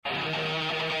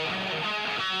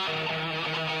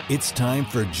It's time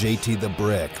for JT the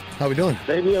Brick. How we doing?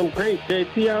 Baby, I'm great.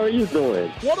 JT, how are you doing?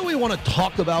 What do we want to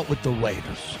talk about with the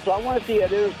Raiders? So I want to see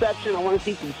an interception. I want to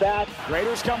see some sacks.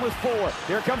 Raiders come with 4.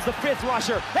 Here comes the 5th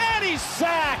rusher, and he's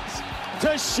sacked.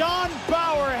 Deshaun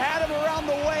Bauer had him around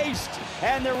the waist,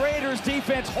 and the Raiders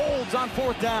defense holds on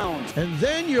 4th down. And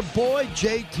then your boy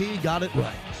JT got it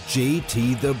right.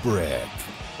 JT the Brick.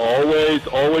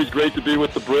 Always great to be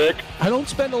with the Brick. I don't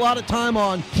spend a lot of time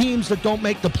on teams that don't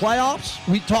make the playoffs.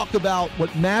 We talk about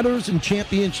what matters in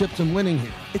championships and winning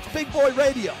here. It's Big Boy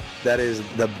Radio. That is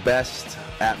the best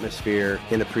atmosphere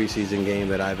in a preseason game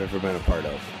that I've ever been a part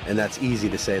of. And that's easy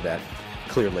to say that,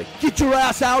 clearly. Get your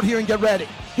ass out here and get ready.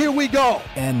 Here we go.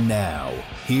 And now,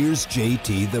 here's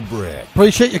JT the Brick.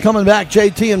 Appreciate you coming back,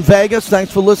 JT in Vegas. Thanks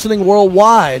for listening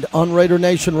worldwide on Raider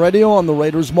Nation Radio, on the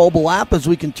Raiders mobile app. As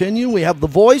we continue, we have the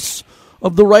voice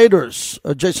of the Raiders.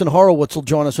 Jason Horowitz will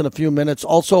join us in a few minutes.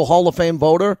 Also, Hall of Fame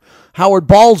voter Howard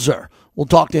Balzer. We'll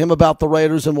talk to him about the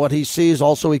Raiders and what he sees.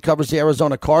 Also, he covers the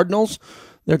Arizona Cardinals.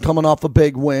 They're coming off a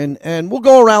big win. And we'll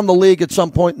go around the league at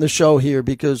some point in the show here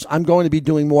because I'm going to be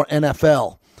doing more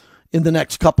NFL in the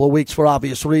next couple of weeks for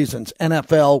obvious reasons.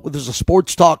 NFL, there's a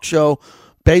sports talk show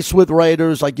based with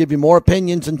Raiders. I give you more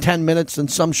opinions in 10 minutes than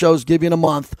some shows give you in a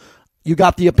month. You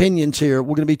got the opinions here.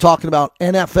 We're going to be talking about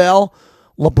NFL,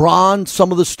 LeBron,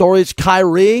 some of the stories.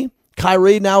 Kyrie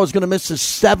now is going to miss his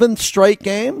 7th straight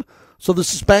game. So the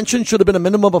suspension should have been a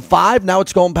minimum of 5. Now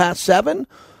it's going past 7.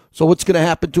 So what's going to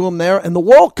happen to him there? And the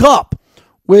World Cup,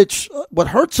 which what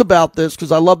hurts about this,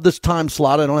 because I love this time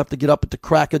slot. I don't have to get up at the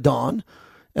crack of dawn.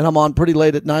 And I'm on pretty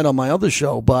late at night on my other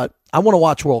show, but I want to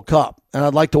watch World Cup, and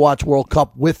I'd like to watch World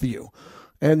Cup with you.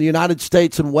 And the United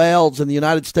States and Wales and the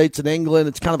United States and England,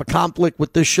 it's kind of a conflict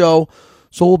with this show,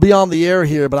 so we'll be on the air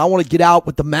here. But I want to get out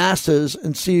with the masses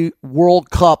and see World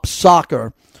Cup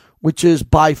soccer, which is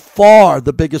by far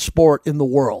the biggest sport in the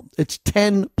world. It's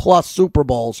 10-plus Super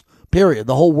Bowls, period.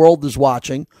 The whole world is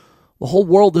watching. The whole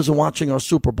world isn't watching our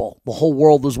Super Bowl. The whole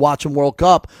world is watching World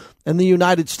Cup, and the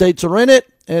United States are in it.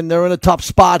 And they're in a tough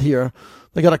spot here.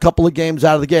 They got a couple of games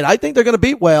out of the gate. I think they're going to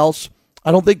beat Wales.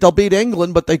 I don't think they'll beat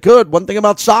England, but they could. One thing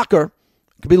about soccer,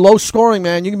 it could be low scoring,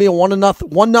 man. You can be a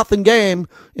 1-0 game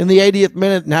in the 80th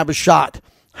minute and have a shot.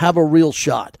 Have a real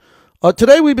shot.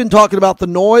 Today we've been talking about the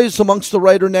noise amongst the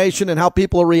Raider Nation and how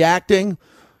people are reacting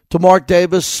to Mark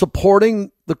Davis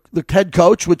supporting the head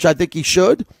coach, which I think he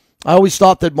should. I always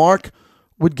thought that Mark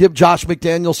would give Josh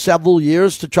McDaniels several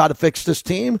years to try to fix this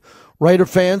team. Raider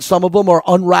fans, some of them are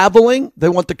unraveling. They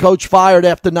want the coach fired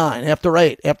after 9, after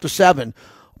 8, after 7.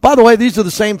 By the way, these are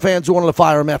the same fans who wanted to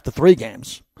fire him after 3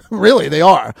 games. Really, they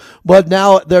are. But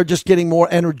now they're just getting more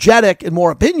energetic and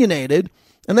more opinionated,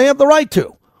 and they have the right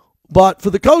to. But for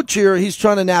the coach here, he's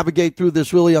trying to navigate through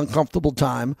this really uncomfortable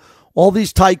time. All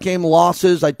these tight game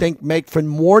losses, I think, make for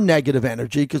more negative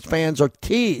energy because fans are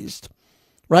teased,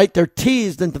 right? They're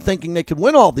teased into thinking they can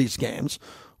win all these games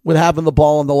with having the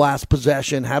ball in the last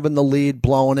possession, having the lead,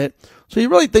 blowing it. So you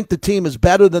really think the team is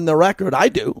better than their record? I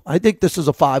do. I think this is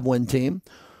a 5-win team,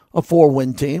 a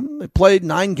 4-win team. They played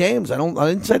 9 games. I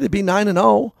didn't say they'd be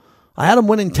 9-0. I had them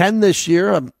winning 10 this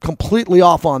year. I'm completely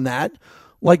off on that,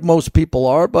 like most people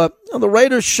are. But the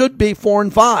Raiders should be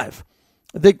 4-5. I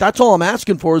think that's all I'm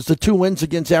asking for is the 2 wins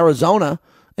against Arizona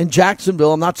and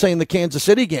Jacksonville. I'm not saying the Kansas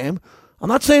City game. I'm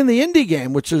not saying the Indy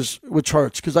game, which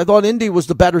hurts, because I thought Indy was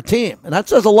the better team. And that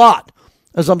says a lot,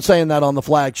 as I'm saying that on the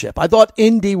flagship. I thought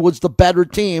Indy was the better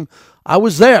team. I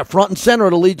was there, front and center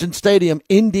at Allegiant Stadium.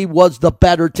 Indy was the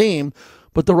better team,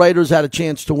 but the Raiders had a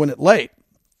chance to win it late,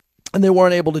 and they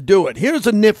weren't able to do it. Here's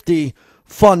a nifty,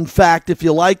 fun fact, if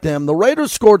you like them. The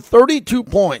Raiders scored 32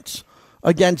 points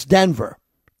against Denver.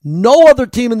 No other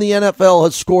team in the NFL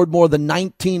has scored more than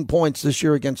 19 points this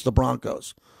year against the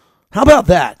Broncos. How about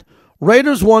that?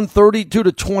 Raiders won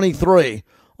 32-23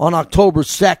 on October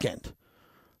 2nd.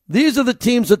 These are the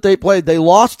teams that they played. They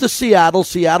lost to Seattle.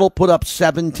 Seattle put up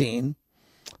 17.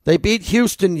 They beat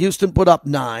Houston. Houston put up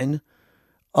 9.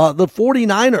 The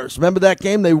 49ers, remember that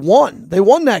game? They won. They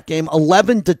won that game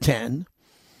 11-10.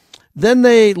 Then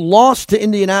they lost to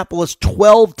Indianapolis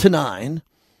 12-9.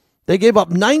 They gave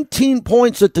up 19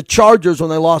 points at the Chargers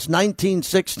when they lost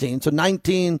 19-16. So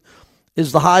 19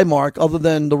 is the high mark, other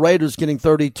than the Raiders getting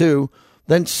 32.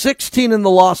 Then 16 in the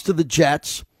loss to the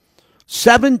Jets,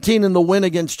 17 in the win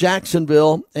against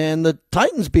Jacksonville, and the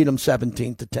Titans beat them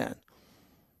 17-10.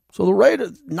 So the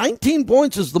Raiders, 19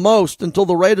 points is the most until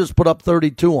the Raiders put up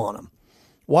 32 on them.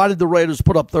 Why did the Raiders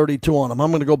put up 32 on them?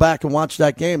 I'm going to go back and watch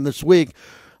that game this week.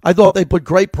 I thought they put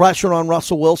great pressure on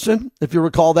Russell Wilson. If you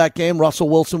recall that game, Russell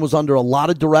Wilson was under a lot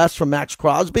of duress from Max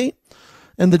Crosby.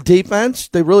 And the defense,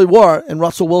 they really were, and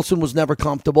Russell Wilson was never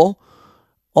comfortable.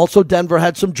 Also, Denver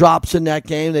had some drops in that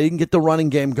game. They didn't get the running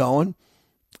game going.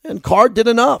 And Carr did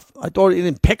enough. I thought he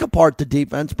didn't pick apart the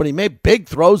defense, but he made big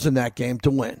throws in that game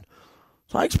to win.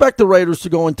 So I expect the Raiders to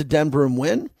go into Denver and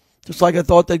win, just like I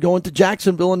thought they'd go into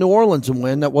Jacksonville and New Orleans and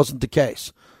win. That wasn't the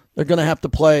case. They're going to have to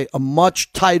play a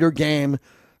much tighter game.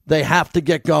 They have to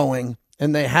get going,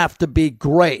 and they have to be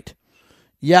great.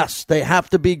 Yes, they have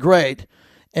to be great,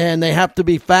 and they have to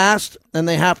be fast, and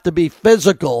they have to be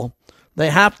physical. They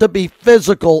have to be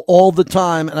physical all the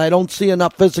time, and I don't see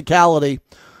enough physicality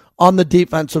on the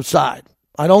defensive side.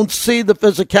 I don't see the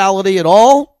physicality at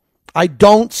all. I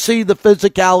don't see the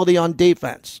physicality on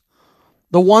defense.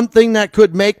 The one thing that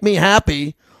could make me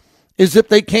happy is if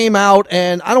they came out,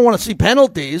 and I don't want to see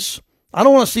penalties. I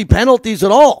don't want to see penalties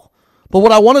at all. But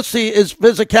what I want to see is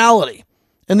physicality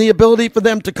and the ability for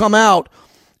them to come out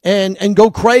and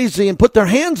go crazy and put their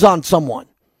hands on someone.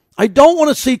 I don't want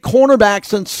to see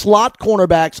cornerbacks and slot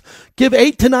cornerbacks give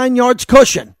 8 to 9 yards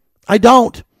cushion. I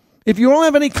don't. If you don't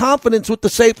have any confidence with the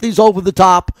safeties over the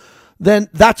top, then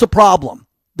that's a problem.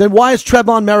 Then why is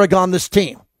Trevon Merrick on this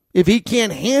team? If he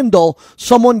can't handle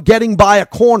someone getting by a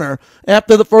corner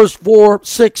after the first 4,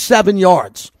 6, 7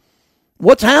 yards.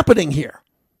 What's happening here?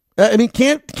 I mean,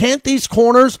 can't these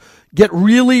corners get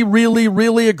really, really,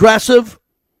 really aggressive?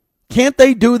 Can't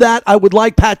they do that? I would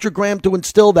like Patrick Graham to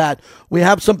instill that. We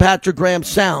have some Patrick Graham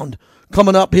sound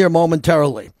coming up here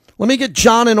momentarily. Let me get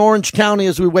John in Orange County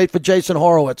as we wait for Jason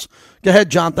Horowitz. Go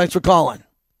ahead, John. Thanks for calling.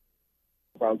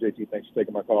 Problem, JT. Thanks for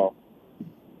taking my call.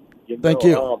 Thank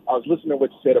you. I was listening to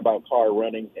what you said about Carr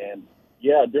running, and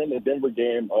yeah, during the Denver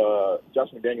game, Josh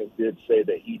McDaniels did say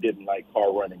that he didn't like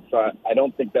Carr running. So I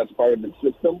don't think that's part of the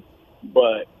system.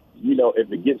 But you know,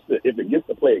 if it gets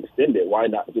the play extended, why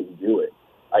not just do it?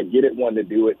 I get it, wanting to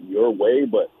do it your way,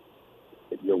 but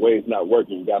if your way is not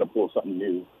working, you got to pull something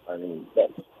new. I mean,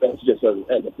 that's just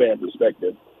as a fan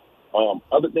perspective.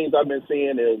 Other things I've been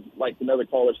seeing is, like another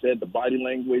caller said, the body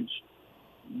language.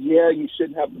 Yeah, you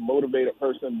shouldn't have to motivate a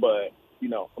person, but, you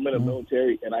know, I'm in the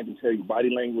military, and I can tell you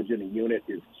body language in a unit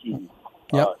is key.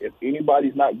 Yep. If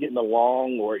anybody's not getting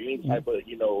along or any type of,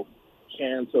 you know,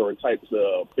 chance or types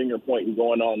of finger pointing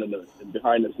going on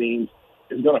behind the scenes,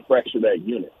 it's going to fracture that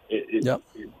unit.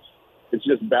 It's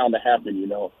just bound to happen, you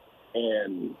know.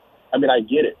 And, I mean, I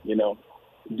get it, you know.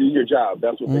 Do your job.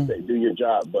 That's what they say. Do your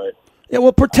job. But yeah,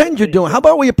 well, pretend you're doing. How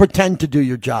about when you pretend to do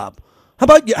your job?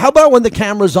 How about when the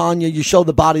camera's on you, you show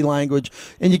the body language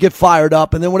and you get fired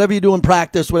up, and then whatever you do in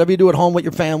practice, whatever you do at home with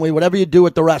your family, whatever you do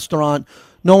at the restaurant,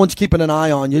 no one's keeping an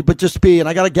eye on you, but just be, and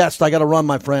I got a guest, I got to run,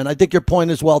 my friend. I think your point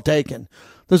is well taken.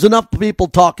 There's enough people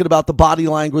talking about the body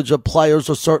language of players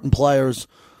or certain players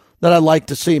that I like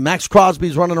to see. Max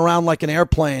Crosby's running around like an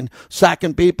airplane,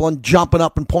 sacking people and jumping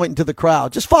up and pointing to the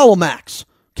crowd. Just follow Max,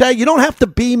 okay? You don't have to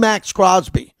be Max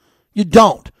Crosby. You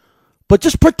don't. But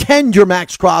just pretend you're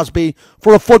Max Crosby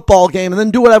for a football game and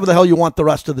then do whatever the hell you want the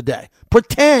rest of the day.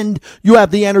 Pretend you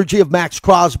have the energy of Max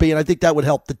Crosby, and I think that would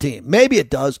help the team. Maybe it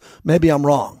does. Maybe I'm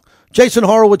wrong. Jason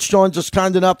Horowitz joins us,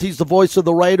 kind enough. He's the voice of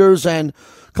the Raiders. And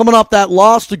coming off that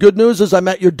loss, the good news is I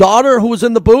met your daughter who was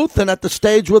in the booth and at the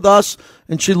stage with us,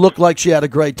 and she looked like she had a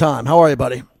great time. How are you,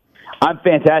 buddy? I'm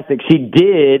fantastic. She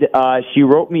did. She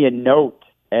wrote me a note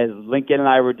as Lincoln and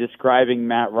I were describing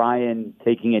Matt Ryan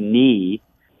taking a knee.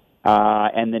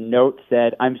 And the note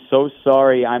said, "I'm so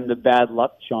sorry, I'm the bad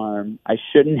luck charm. I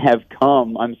shouldn't have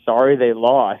come. I'm sorry they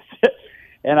lost."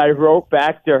 And I wrote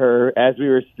back to her as we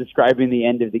were describing the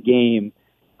end of the game,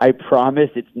 "I promise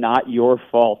it's not your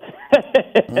fault."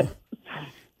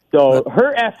 So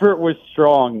her effort was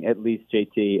strong, at least,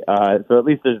 JT. So at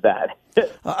least there's that.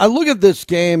 I look at this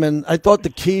game, and I thought the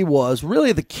key was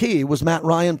Matt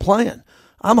Ryan playing.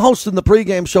 I'm hosting the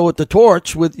pregame show at the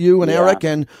Torch with you and Eric,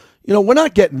 and you know, we're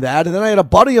not getting that. And then I had a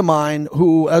buddy of mine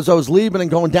who, as I was leaving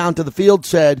and going down to the field,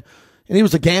 said, and he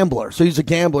was a gambler. So he's a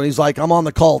gambler. And he's like, I'm on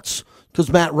the Colts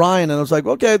because Matt Ryan. And I was like,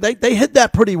 okay, they hit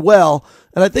that pretty well.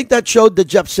 And I think that showed that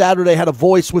Jeff Saturday had a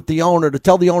voice with the owner to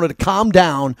tell the owner to calm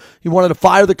down. He wanted to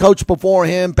fire the coach before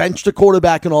him, bench the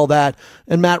quarterback and all that.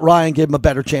 And Matt Ryan gave him a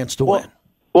better chance to win.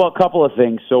 Well, a couple of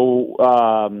things.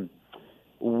 So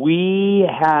we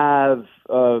have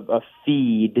a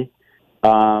feed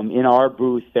in our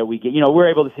booth that we get. You know, we're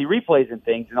able to see replays and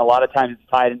things, and a lot of times it's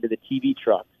tied into the TV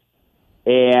trucks.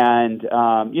 And,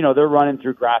 you know, they're running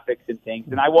through graphics and things.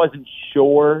 And I wasn't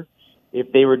sure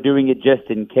if they were doing it just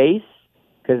in case,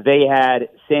 because they had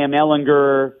Sam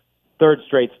Ehlinger, third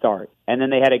straight start. And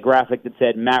then they had a graphic that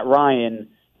said Matt Ryan,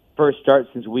 first start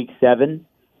since week 7.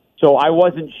 So I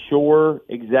wasn't sure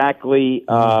exactly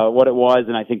what it was,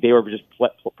 and I think they were just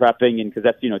prepping, and because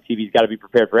that's, you know, TV's got to be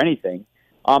prepared for anything.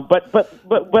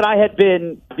 But I had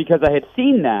been, because I had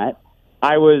seen that,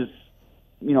 I was,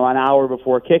 an hour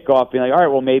before kickoff being like, all right,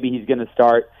 well, maybe he's going to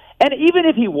start. And even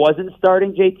if he wasn't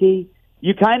starting, JT,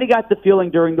 you kind of got the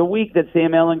feeling during the week that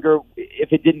Sam Ehlinger,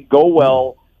 if it didn't go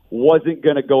well, wasn't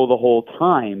going to go the whole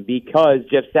time, because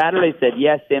Jeff Saturday said,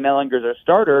 yes, Sam Ehlinger's our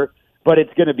starter, but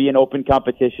it's going to be an open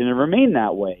competition and remain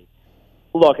that way.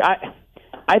 Look,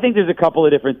 I think there's a couple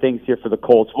of different things here for the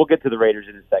Colts. We'll get to the Raiders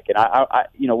in a second.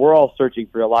 We're all searching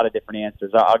for a lot of different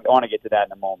answers. I want to get to that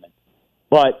in a moment.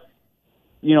 But,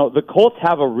 the Colts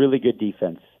have a really good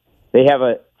defense. They have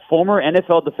a former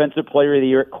NFL Defensive Player of the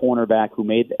Year at cornerback who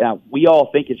made, we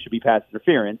all think it should be pass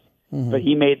interference, but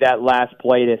he made that last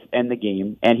play to end the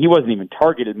game, and he wasn't even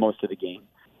targeted most of the game.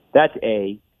 That's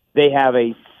A. They have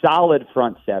a solid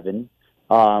front seven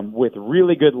with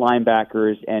really good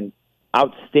linebackers and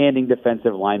outstanding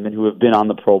defensive linemen who have been on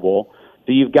the Pro Bowl.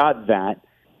 So you've got that.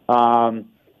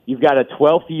 You've got a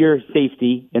 12th-year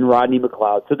safety in Rodney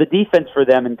McLeod. So the defense for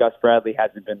them and Gus Bradley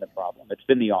hasn't been the problem. It's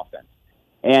been the offense.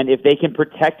 And if they can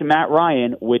protect Matt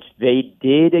Ryan, which they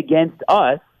did against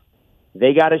us,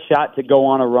 they got a shot to go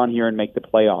on a run here and make the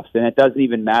playoffs. And it doesn't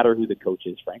even matter who the coach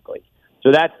is, frankly.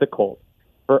 So that's the Colts.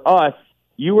 For us,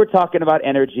 you were talking about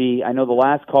energy. I know the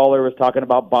last caller was talking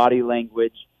about body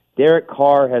language. Derek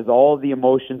Carr has all the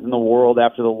emotions in the world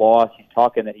after the loss. He's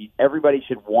talking that everybody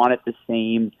should want it the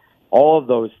same, all of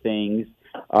those things.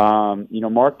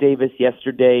 Mark Davis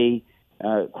yesterday,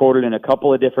 quoted in a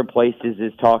couple of different places,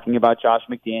 is talking about Josh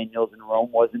McDaniels and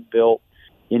Rome wasn't built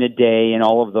in a day and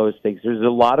all of those things. There's a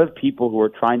lot of people who are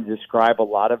trying to describe a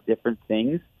lot of different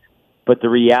things, but the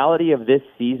reality of this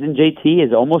season, JT,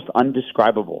 is almost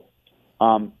undescribable.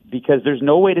 Because there's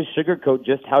no way to sugarcoat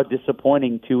just how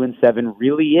disappointing 2-7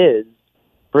 really is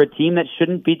for a team that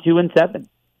shouldn't be 2-7.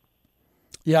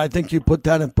 Yeah, I think you put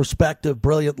that in perspective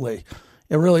brilliantly.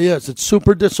 It really is. It's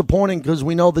super disappointing because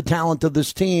we know the talent of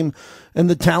this team and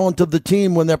the talent of the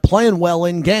team when they're playing well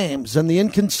in games. And the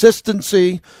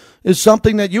inconsistency is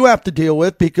something that you have to deal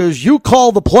with because you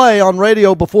call the play on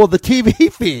radio before the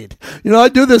TV feed. I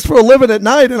do this for a living at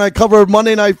night, and I cover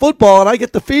Monday Night Football, and I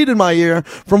get the feed in my ear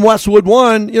from Westwood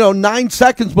One, 9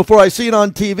 seconds before I see it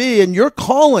on TV, and you're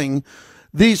calling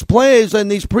these plays and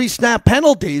these pre-snap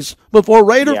penalties before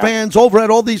Raider fans over at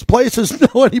all these places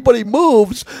know anybody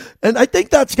moves. And I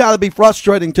think that's got to be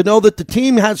frustrating to know that the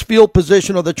team has field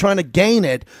position or they're trying to gain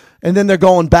it, and then they're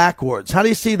going backwards. How do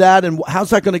you see that, and how's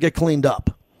that going to get cleaned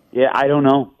up? Yeah, I don't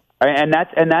know. And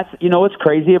that's what's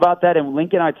crazy about that, and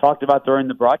Lincoln and I talked about during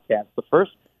the broadcast.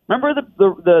 Remember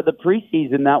the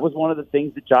preseason, that was one of the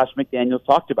things that Josh McDaniels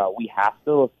talked about. We have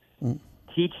to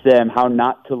teach them how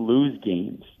not to lose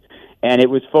games. And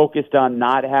it was focused on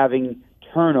not having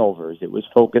turnovers. It was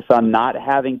focused on not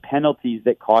having penalties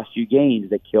that cost you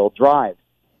gains, that kill drives,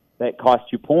 that cost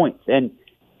you points. And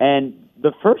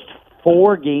the first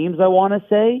 4 games, I want to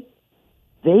say,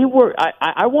 they were,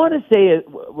 I want to say,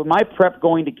 with my prep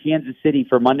going to Kansas City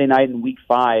for Monday night in Week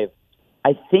 5,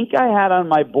 I think I had on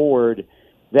my board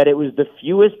that it was the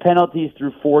fewest penalties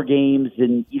through 4 games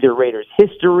in either Raiders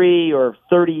history or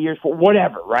 30 years,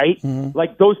 whatever, right? Mm-hmm.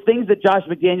 Like those things that Josh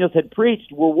McDaniels had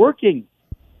preached were working.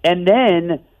 And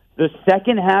then the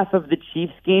second half of the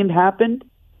Chiefs game happened,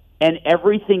 and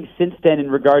everything since then in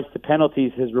regards to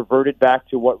penalties has reverted back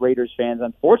to what Raiders fans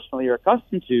unfortunately are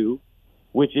accustomed to,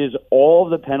 which is all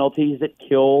the penalties that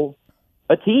kill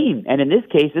a team, and in this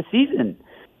case, a season.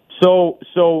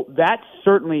 So that's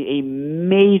certainly a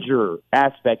major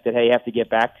aspect that they have to get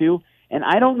back to. And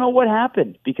I don't know what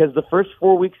happened, because the first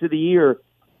 4 weeks of the year,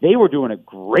 they were doing a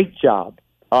great job.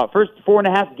 First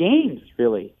 4.5 games,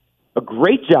 really. A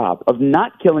great job of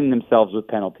not killing themselves with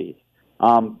penalties.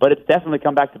 But it's definitely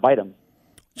come back to bite them.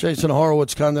 Jason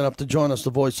Horowitz, kind enough to join us, the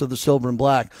voice of the Silver and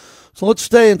Black. So let's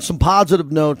stay in some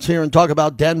positive notes here and talk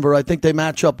about Denver. I think they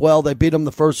match up well. They beat them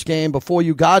the first game. Before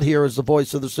you got here as the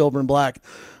voice of the Silver and Black,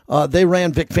 they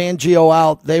ran Vic Fangio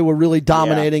out. They were really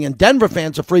dominating, and Denver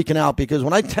fans are freaking out because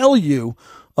when I tell you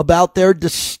about their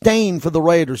disdain for the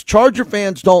Raiders, Charger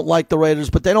fans don't like the Raiders,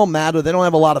 but they don't matter. They don't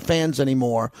have a lot of fans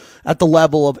anymore at the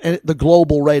level of the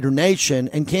global Raider nation.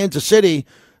 And Kansas City,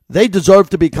 they deserve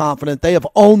to be confident. They have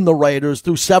owned the Raiders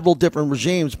through several different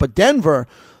regimes. But Denver,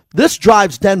 this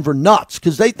drives Denver nuts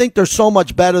because they think they're so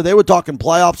much better. They were talking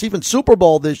playoffs, even Super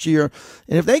Bowl this year.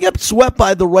 And if they get swept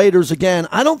by the Raiders again,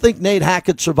 I don't think Nate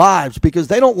Hackett survives because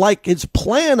they don't like his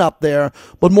plan up there,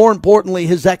 but more importantly,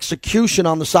 his execution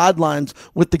on the sidelines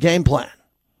with the game plan.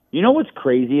 You know what's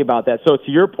crazy about that? So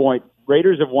to your point,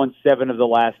 Raiders have won 7 of the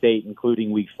last 8,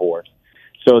 including Week 4.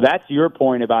 So that's your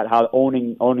point about how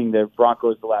owning the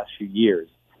Broncos the last few years.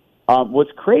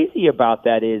 What's crazy about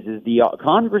that is the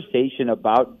conversation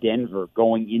about Denver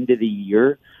going into the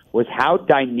year was how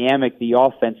dynamic the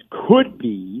offense could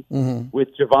be with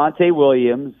Javonte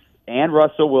Williams and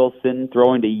Russell Wilson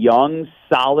throwing to young,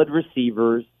 solid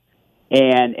receivers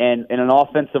and an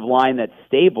offensive line that's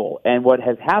stable. And what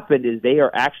has happened is they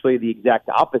are actually the exact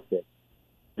opposite.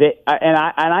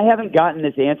 I haven't gotten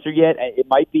this answer yet. It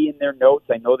might be in their notes.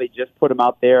 I know they just put them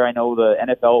out there. I know the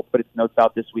NFL put its notes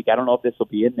out this week. I don't know if this will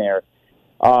be in there.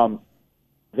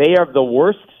 They are the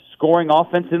worst scoring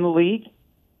offense in the league,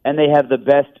 and they have the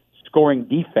best scoring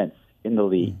defense in the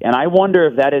league. And I wonder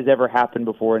if that has ever happened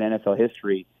before in NFL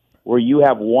history, where you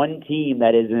have one team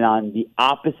that is on the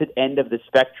opposite end of the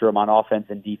spectrum on offense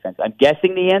and defense. I'm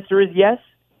guessing the answer is yes,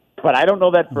 but I don't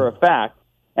know that for a fact.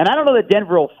 And I don't know that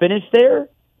Denver will finish there,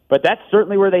 but that's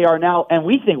certainly where they are now. And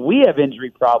we think we have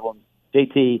injury problems,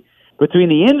 JT, between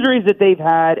the injuries that they've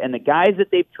had and the guys that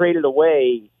they've traded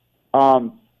away.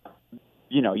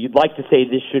 You'd like to say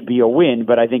this should be a win,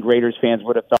 but I think Raiders fans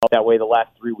would have felt that way the last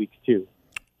 3 weeks too.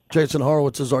 Jason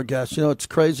Horowitz is our guest. It's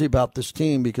crazy about this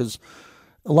team because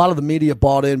a lot of the media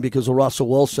bought in because of Russell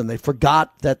Wilson. They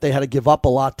forgot that they had to give up a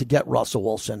lot to get Russell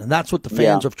Wilson, and that's what the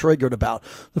fans have triggered about.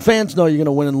 The fans know you're going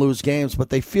to win and lose games, but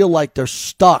they feel like they're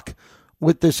stuck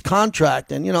with this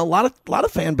contract. And, a lot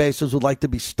of fan bases would like to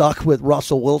be stuck with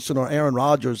Russell Wilson or Aaron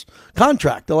Rodgers'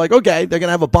 contract. They're like, okay, they're going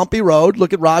to have a bumpy road.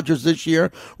 Look at Rodgers this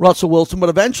year, Russell Wilson, but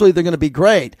eventually they're going to be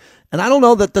great. And I don't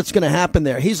know that that's going to happen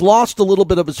there. He's lost a little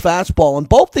bit of his fastball, and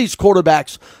both these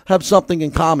quarterbacks have something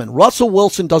in common. Russell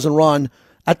Wilson doesn't run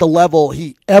at the level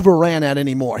he ever ran at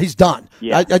anymore. He's done.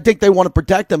 Yeah. I think they want to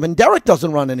protect him, and Derek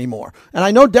doesn't run anymore. And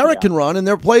I know Derek can run, and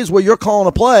there are plays where you're calling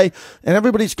a play, and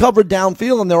everybody's covered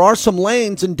downfield, and there are some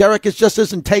lanes, and Derek just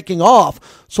isn't taking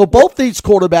off. So both these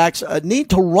quarterbacks need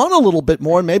to run a little bit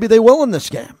more, and maybe they will in this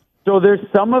game. So there's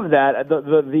some of that.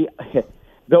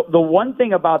 The one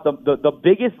thing about the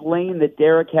biggest lane that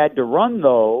Derek had to run,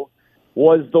 though,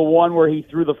 was the one where he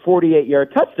threw the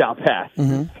 48-yard touchdown pass.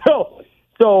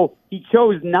 So he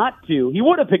chose not to. He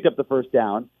would have picked up the first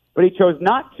down, but he chose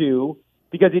not to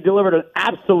because he delivered an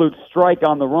absolute strike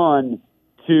on the run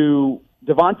to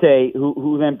Devontae,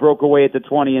 who then broke away at the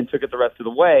 20 and took it the rest of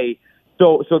the way.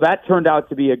 So that turned out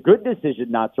to be a good decision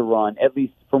not to run, at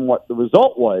least from what the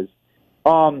result was.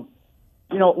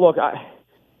 Look,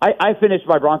 I finished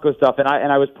my Broncos stuff, and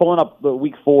I was pulling up the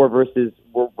Week 4 versus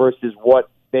what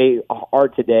they are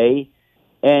today,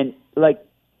 and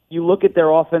you look at their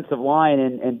offensive line,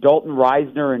 and Dalton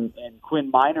Reisner and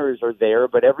Quinn Miners are there,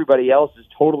 but everybody else is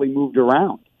totally moved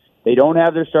around. They don't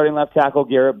have their starting left tackle,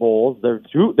 Garrett Bowles. They're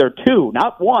two,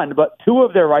 not one, but two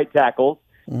of their right tackles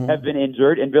have been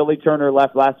injured, and Billy Turner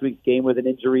left last week's game with an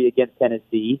injury against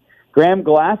Tennessee. Graham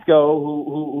Glasgow,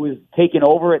 who is taken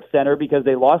over at center because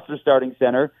they lost their starting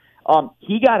center,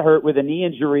 he got hurt with a knee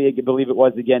injury, I believe it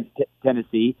was, against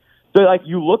Tennessee. So,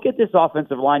 you look at this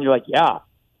offensive line, you're like, yeah,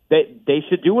 they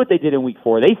should do what they did in Week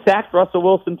 4. They sacked Russell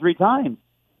Wilson 3 times.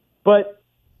 But,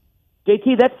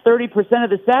 JT, that's 30% of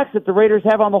the sacks that the Raiders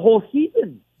have on the whole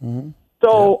season.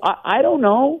 So, I don't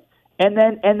know. And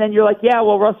then you're like, yeah,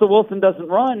 well, Russell Wilson doesn't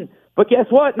run. But guess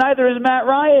what? Neither is Matt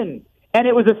Ryan. And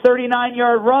it was a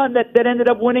 39-yard run that ended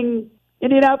up winning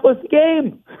Indianapolis the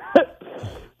game.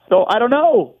 So, I don't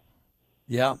know.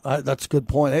 Yeah, that's a good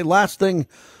point. Hey, last thing.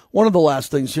 One of the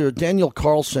last things here, Daniel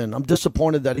Carlson. I'm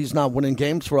disappointed that he's not winning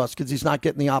games for us because he's not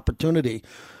getting the opportunity.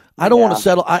 I don't want to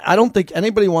settle. I don't think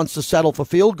anybody wants to settle for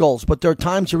field goals, but there are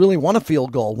times you really want a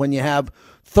field goal when you have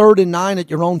 3rd and 9 at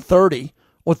your own 30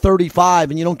 or 35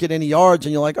 and you don't get any yards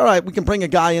and you're like, all right, we can bring a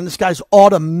guy in. This guy's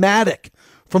automatic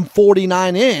from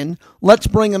 49 in. Let's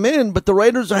bring him in. But the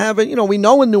Raiders are having, we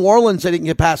know in New Orleans they didn't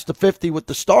get past the 50 with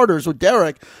the starters with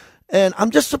Derek. And I'm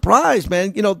just surprised,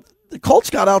 man. The Colts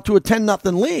got out to a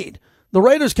 10-0 lead. The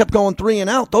Raiders kept going 3 and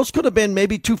out. Those could have been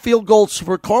maybe 2 field goals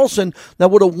for Carlson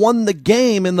that would have won the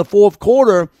game in the fourth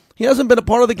quarter. He hasn't been a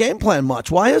part of the game plan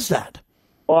much. Why is that?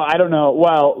 Well, I don't know.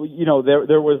 Well,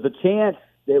 there was the chance.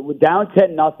 Down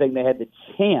 10-0, they had the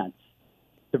chance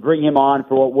to bring him on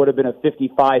for what would have been a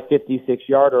 55,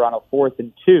 56-yarder on a 4th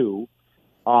and 2,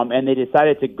 and they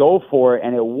decided to go for it,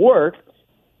 and it worked.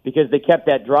 Because they kept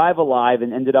that drive alive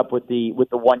and ended up with the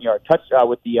 1-yard touch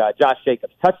with the Josh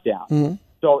Jacobs touchdown.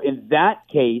 So in that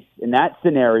case, in that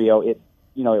scenario, it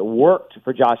worked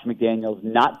for Josh McDaniels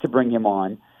not to bring him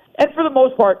on. And for the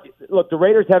most part, look, the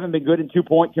Raiders haven't been good in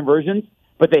 2-point conversions,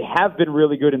 but they have been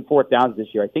really good in 4th downs this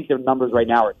year. I think their numbers right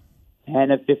now are 10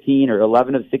 of 15 or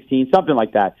 11 of 16, something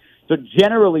like that. So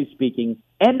generally speaking,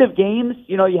 end of games,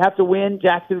 you have to win.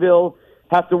 Jacksonville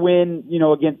have to win,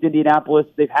 against Indianapolis.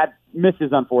 They've had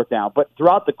misses on 4th down. But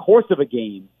throughout the course of a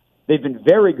game, They've been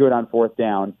very good on fourth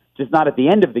down, just not at the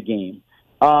end of the game.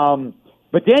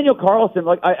 But Daniel Carlson,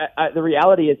 the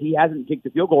reality is he hasn't kicked a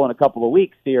field goal in a couple of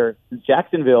weeks here since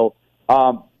Jacksonville.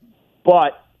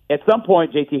 But at some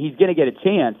point, JT, he's going to get a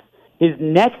chance. His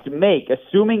next make,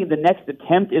 assuming the next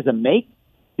attempt is a make,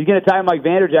 he's going to tie Mike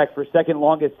Vanderjagt for second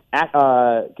longest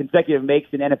consecutive makes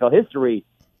in NFL history.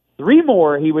 3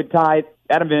 more, he would tie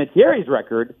Adam Vinatieri's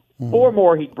record. 4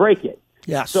 more, he'd break it.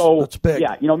 Yes, so that's big.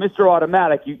 Yeah, Mr.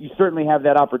 Automatic, you certainly have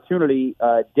that opportunity.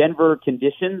 Denver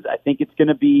conditions, I think it's going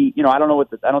to be, I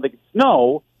don't think it's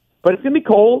snow, but it's going to be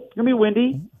cold. It's going to be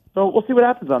windy. So we'll see what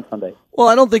happens on Sunday. Well,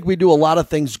 I don't think we do a lot of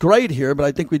things great here, but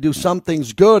I think we do some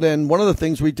things good. And one of the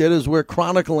things we did is we're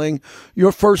chronicling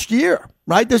your first year,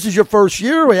 right? This is your first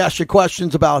year. We asked you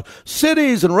questions about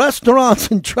cities and restaurants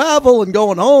and travel and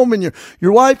going home and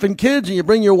your wife and kids, and you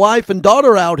bring your wife and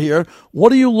daughter out here.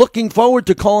 What are you looking forward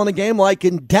to calling a game like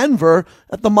in Denver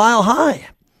at the Mile High?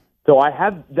 So I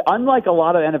have, unlike a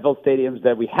lot of NFL stadiums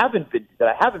that I haven't been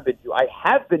to, I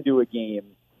have been to a game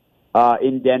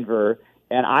in Denver.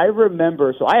 And I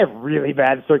remember, so I have really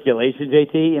bad circulation,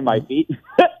 JT, in my feet.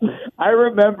 I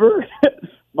remember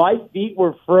my feet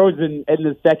were frozen in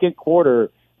the second quarter,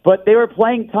 but they were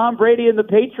playing Tom Brady and the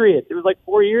Patriots. It was like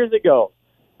 4 years ago.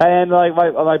 And like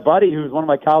my buddy, who's one of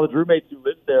my college roommates who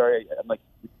lives there, I'm like,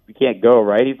 we can't go,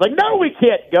 right? He's like, no, we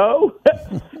can't go.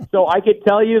 So I can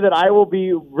tell you that I will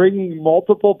be bringing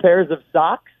multiple pairs of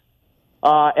socks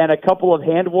and a couple of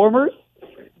hand warmers.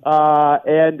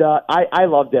 I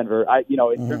love Denver. In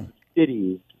terms of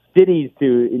cities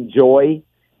to enjoy,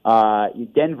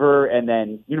 Denver, and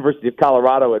then University of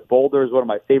Colorado at Boulder is one of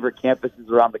my favorite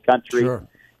campuses around the country. Sure.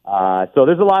 So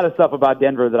there's a lot of stuff about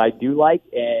Denver that I do like,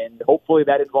 and hopefully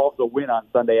that involves a win on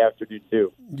Sunday afternoon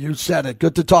too. You said it.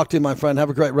 Good to talk to you, my friend. Have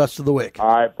a great rest of the week. All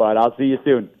right, bud. I'll see you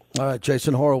soon. All right,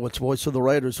 Jason Horowitz, voice of the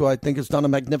Raiders, who I think has done a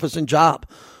magnificent job.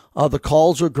 The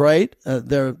calls are great.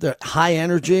 They're high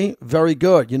energy, very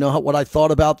good. You know what I thought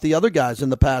about the other guys in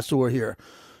the past who were here.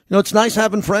 It's nice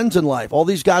having friends in life. All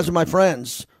these guys are my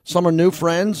friends. Some are new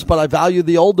friends, but I value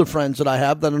the older friends that I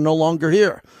have that are no longer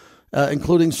here,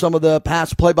 including some of the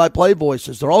past play-by-play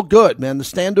voices. They're all good, man. The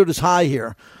standard is high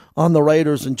here on the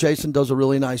Raiders, and Jason does a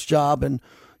really nice job. And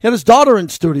he had his daughter in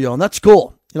studio, and that's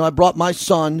cool. I brought my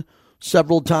son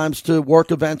several times to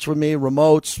work events with me,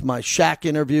 remotes, my Shaq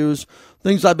interviews,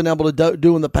 things I've been able to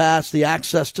do in the past, the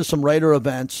access to some Raider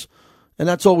events, and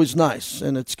that's always nice.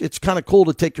 And it's kind of cool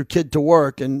to take your kid to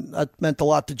work, and that meant a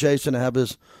lot to Jason to have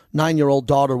his 9-year-old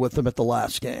daughter with him at the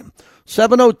last game.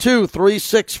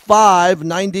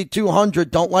 702-365-9200.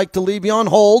 Don't like to leave you on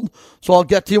hold, so I'll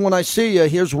get to you when I see you.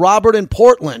 Here's Robert in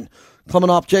Portland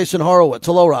coming off Jason Horowitz.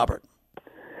 Hello, Robert.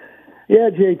 Yeah,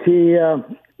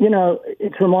 JT,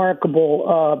 it's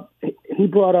remarkable. He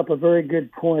brought up a very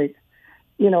good point,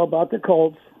 about the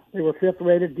Colts. They were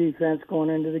fifth-rated defense going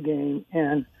into the game,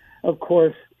 and, of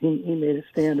course, he made a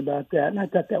stand about that, and I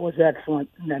thought that was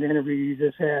excellent in that interview you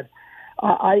just had.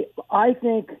 I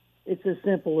think it's as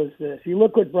simple as this. You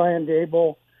look what Brian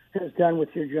Daboll has done with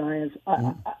your Giants.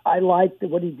 I liked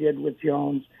what he did with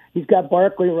Jones. He's got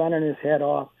Barkley running his head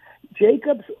off.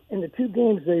 Jacobs, in the 2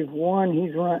 games they've won,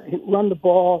 he's run the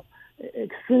ball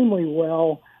extremely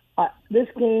well. This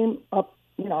game up,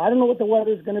 I don't know what the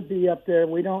weather's going to be up there.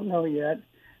 We don't know yet.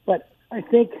 But I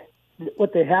think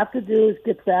what they have to do is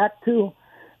get back to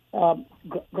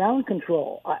ground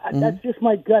control. That's just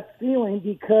my gut feeling,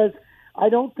 because I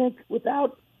don't think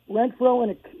without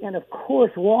Renfro and of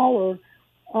course Waller,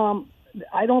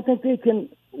 I don't think they can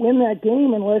win that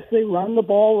game unless they run the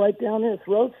ball right down their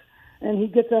throats and he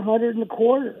gets 100 and a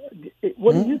quarter.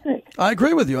 What do you think? I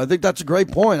agree with you. I think that's a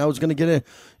great point. I was going to get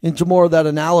into more of that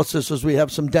analysis as we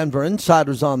have some Denver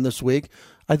insiders on this week.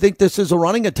 I think this is a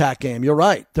running attack game. You're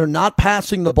right. They're not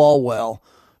passing the ball well.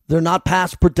 They're not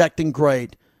pass protecting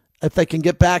great. If they can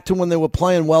get back to when they were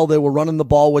playing well, they were running the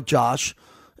ball with Josh.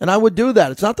 And I would do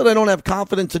that. It's not that I don't have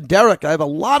confidence in Derek. I have a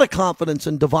lot of confidence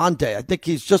in Devontae. I think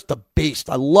he's just a beast.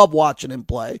 I love watching him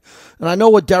play. And I know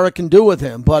what Derek can do with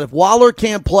him. But if Waller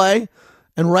can't play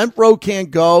and Renfro can't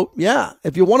go, yeah,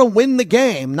 if you want to win the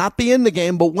game, not be in the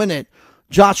game, but win it,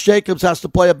 Josh Jacobs has to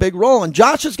play a big role. And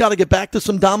Josh has got to get back to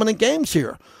some dominant games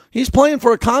here. He's playing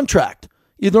for a contract,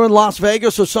 either in Las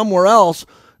Vegas or somewhere else.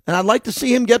 And I'd like to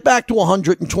see him get back to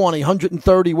 120,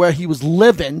 130 where he was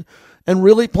living and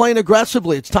really playing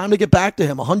aggressively. It's time to get back to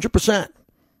him, 100%.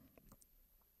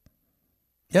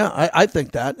 Yeah, I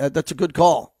think that's a good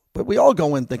call. But we all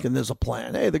go in thinking there's a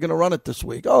plan. Hey, they're going to run it this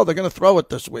week. Oh, they're going to throw it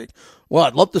this week. Well,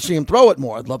 I'd love to see him throw it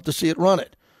more. I'd love to see it run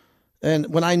it.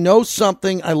 And when I know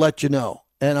something, I let you know.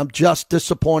 And I'm just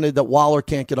disappointed that Waller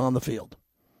can't get on the field.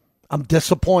 I'm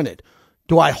disappointed.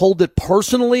 Do I hold it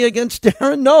personally against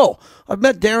Darren? No. I've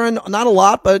met Darren, not a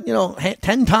lot, but,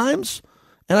 10 times.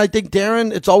 And I think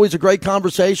Darren, it's always a great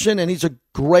conversation, and he's a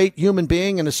great human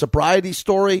being, and his sobriety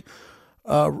story,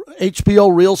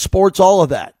 HBO, Real Sports, all of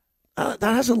that. That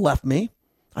hasn't left me.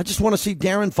 I just want to see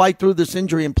Darren fight through this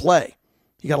injury and play.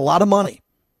 He got a lot of money.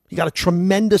 He got a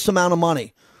tremendous amount of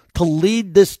money to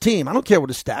lead this team. I don't care what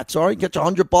his stats are. He gets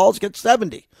 100 balls, gets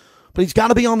 70. But he's got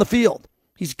to be on the field.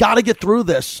 He's got to get through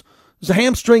this. It's a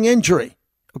hamstring injury.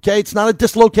 Okay, it's not a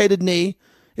dislocated knee.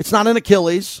 It's not an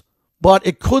Achilles. But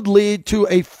it could lead to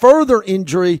a further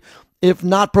injury if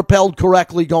not propelled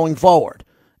correctly going forward.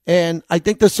 And I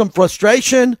think there's some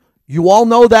frustration. You all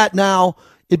know that now.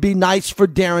 It'd be nice for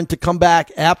Darren to come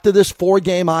back after this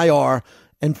 4-game IR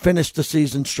and finish the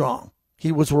season strong.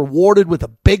 He was rewarded with a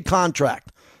big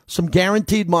contract, some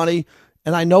guaranteed money,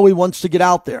 and I know he wants to get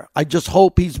out there. I just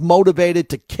hope he's motivated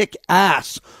to kick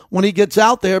ass when he gets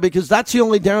out there, because that's the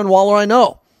only Darren Waller I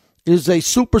know, is a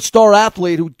superstar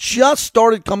athlete who just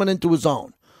started coming into his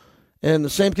own. And the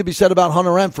same could be said about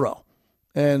Hunter Renfrow.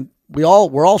 And we're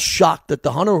all shocked that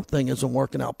the Hunter thing isn't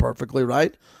working out perfectly,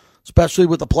 right? Especially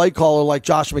with a play caller like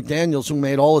Josh McDaniels, who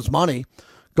made all his money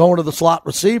going to the slot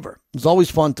receiver. It's always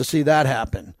fun to see that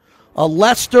happen.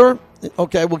 Lester,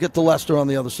 okay, we'll get to Lester on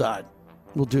the other side.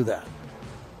 We'll do that.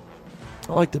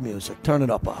 I like the music. Turn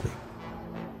it up, Bobby.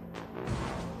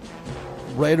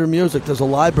 Raider music. There's a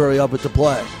library of it to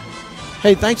play.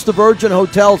 Hey, thanks to Virgin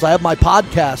Hotels, I have my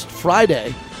podcast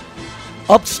Friday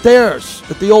upstairs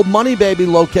at the old Money Baby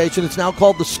location. It's now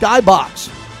called the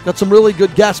Skybox. Got some really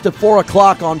good guests at 4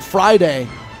 o'clock on Friday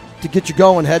to get you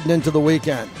going heading into the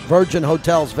weekend. Virgin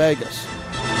Hotels, Vegas.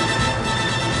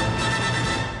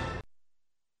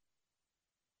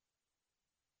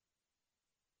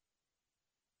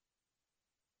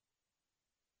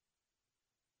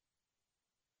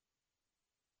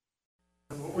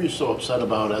 What were you so upset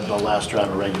about at the last drive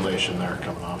of regulation there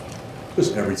coming off?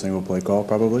 Just every single play call,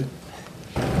 probably.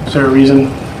 Is there a reason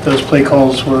those play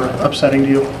calls were upsetting to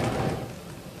you?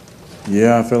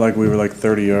 Yeah, I felt like we were like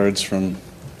 30 yards from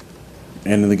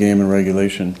end of the game in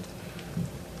regulation.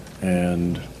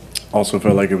 And also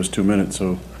felt like it was 2 minutes,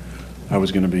 so I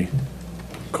was going to be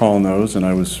calling those, and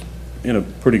I was in a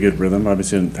pretty good rhythm.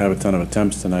 Obviously didn't have a ton of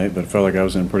attempts tonight, but felt like I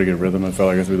was in a pretty good rhythm. I felt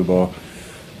like I threw the ball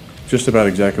just about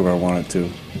exactly where I wanted to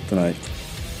tonight.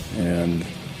 And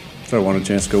so I wanted a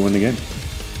chance to go win the game.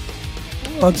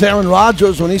 Well, it's Aaron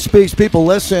Rodgers. When he speaks, people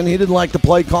listen. He didn't like the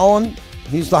play calling.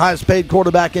 He's the highest paid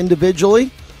quarterback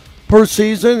individually per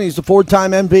season. He's a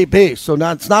 4-time MVP. So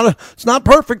it's not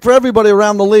perfect for everybody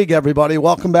around the league, everybody.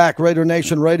 Welcome back, Raider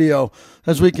Nation Radio,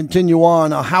 as we continue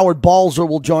on. Howard Balzer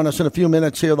will join us in a few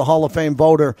minutes here, the Hall of Fame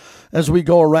voter, as we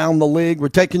go around the league. We're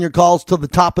taking your calls to the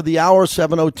top of the hour,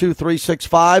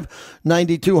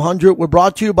 702-365-9200. We're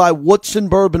brought to you by Woodson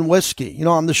Bourbon Whiskey.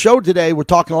 On the show today, we're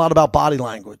talking a lot about body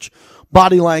language.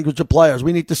 Body language of players.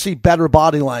 We need to see better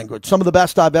body language. Some of the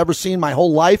best I've ever seen my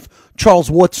whole life,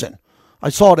 Charles Woodson. I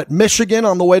saw it at Michigan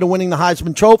on the way to winning the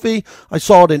Heisman Trophy. I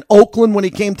saw it in Oakland when he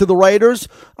came to the Raiders.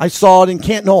 I saw it in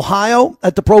Canton, Ohio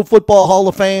at the Pro Football Hall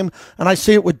of Fame. And I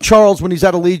see it with Charles when he's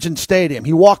at Allegiant Stadium.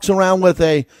 He walks around with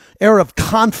an air of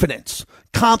confidence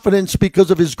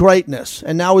because of his greatness.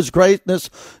 And now his greatness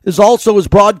is also his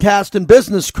broadcast and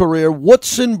business career.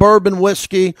 Woodson Bourbon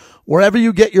Whiskey. Wherever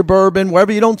you get your bourbon,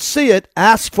 wherever you don't see it,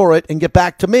 ask for it and get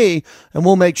back to me, and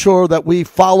we'll make sure that we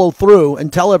follow through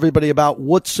and tell everybody about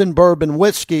Woodson Bourbon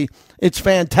Whiskey. It's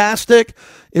fantastic.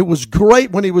 It was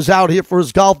great when he was out here for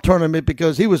his golf tournament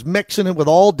because he was mixing it with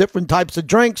all different types of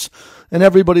drinks, and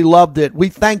everybody loved it. We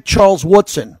thank Charles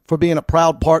Woodson for being a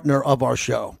proud partner of our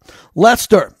show.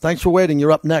 Lester, thanks for waiting.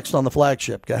 You're up next on the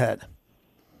flagship. Go ahead.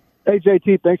 Hey,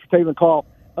 JT, thanks for taking the call.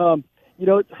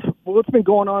 What's been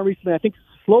going on recently, I think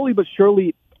slowly but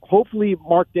surely, hopefully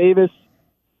Mark Davis,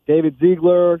 David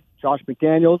Ziegler, Josh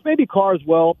McDaniels, maybe Carr as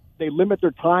well, they limit their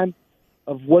time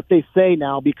of what they say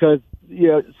now because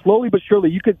slowly but surely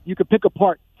you could pick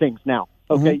apart things now.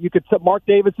 Okay, You could set Mark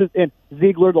Davis and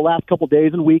Ziegler the last couple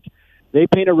days and week. They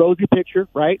paint a rosy picture,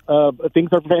 right? Things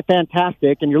are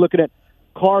fantastic, and you're looking at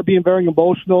Carr being very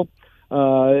emotional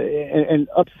and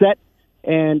upset,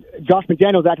 and Josh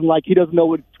McDaniels acting like he doesn't know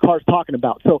what Carr's talking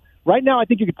about. So right now, I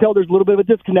think you can tell there's a little bit of a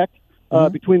disconnect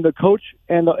between the coach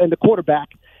and the quarterback.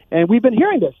 And we've been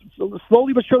hearing this. So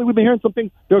slowly but surely we've been hearing something.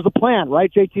 There's a plan,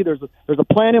 right, JT? There's a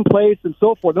plan in place and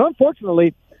so forth. And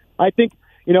unfortunately, I think,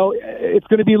 it's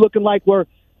going to be looking like where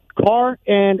Carr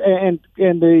and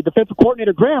the defensive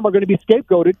coordinator, Graham, are going to be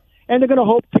scapegoated, and they're going to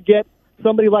hope to get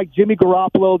somebody like Jimmy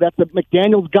Garoppolo, that's a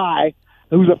McDaniels guy,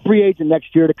 who's a free agent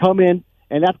next year, to come in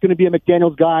and that's going to be a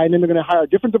McDaniels guy, and then they're going to hire a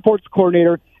different sports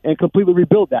coordinator and completely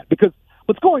rebuild that. Because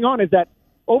what's going on is that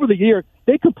over the year,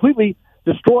 they completely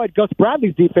destroyed Gus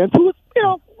Bradley's defense, who was,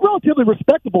 relatively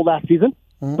respectable last season.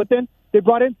 Mm-hmm. But then they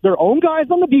brought in their own guys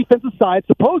on the defensive side,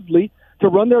 supposedly, to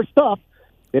run their stuff.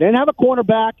 They didn't have a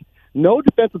cornerback, no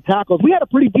defensive tackles. We had a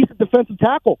pretty decent defensive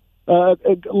tackle,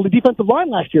 defensive line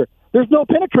last year. There's no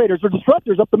penetrators or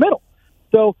disruptors up the middle.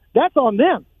 So that's on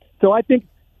them. So I think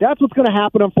that's what's going to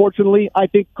happen, unfortunately. I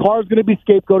think Carr's going to be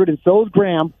scapegoated, and so is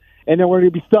Graham, and then we're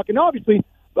going to be stuck. And obviously,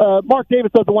 Mark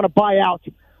Davis doesn't want to buy out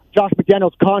Josh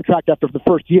McDaniels' contract after the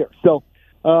first year. So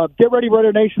get ready,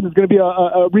 Raider Nation. There's going to be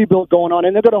a rebuild going on,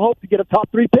 and they're going to hope to get a top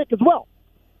 3 pick as well.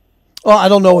 Well, I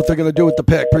don't know what they're going to do with the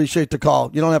pick. Appreciate the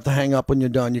call. You don't have to hang up when you're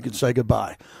done. You can say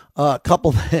goodbye. A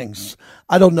couple things.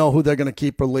 I don't know who they're going to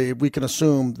keep or leave. We can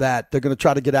assume that they're going to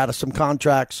try to get out of some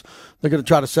contracts. They're going to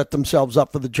try to set themselves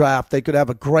up for the draft. They could have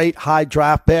a great high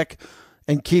draft pick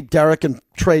and keep Derek and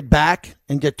trade back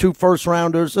and get 2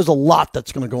 first-rounders. There's a lot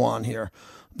that's going to go on here,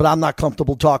 but I'm not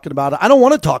comfortable talking about it. I don't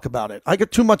want to talk about it. I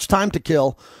get too much time to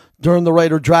kill during the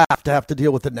Raider draft to have to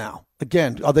deal with it now.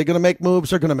 Again, are they going to make moves?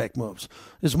 They're going to make moves.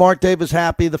 Is Mark Davis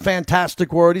happy? The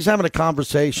fantastic word. He's having a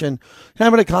conversation. He's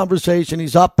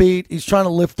upbeat. He's trying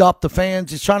to lift up the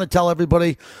fans. He's trying to tell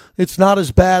everybody it's not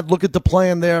as bad. Look at the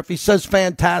plan there. If he says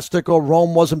fantastic or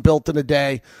Rome wasn't built in a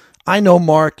day, I know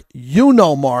Mark. You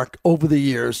know Mark over the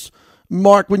years.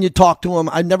 Mark, when you talk to him,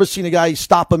 I've never seen a guy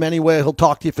stop him anywhere. He'll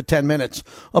talk to you for 10 minutes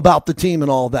about the team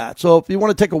and all that. So if you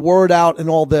want to take a word out and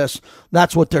all this,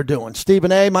 that's what they're doing.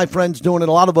 Stephen A., my friend's doing it.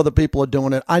 A lot of other people are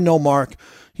doing it. I know Mark.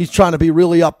 He's trying to be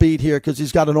really upbeat here because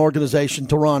he's got an organization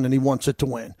to run and he wants it to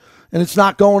win. And it's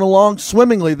not going along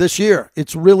swimmingly this year.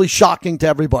 It's really shocking to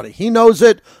everybody. He knows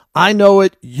it. I know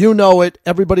it. You know it.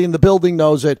 Everybody in the building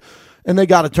knows it. And they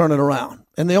got to turn it around.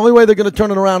 And the only way they're going to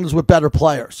turn it around is with better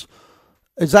players.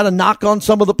 Is that a knock on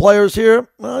some of the players here?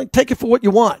 Well, take it for what you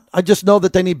want. I just know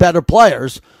that they need better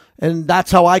players, and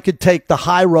that's how I could take the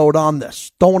high road on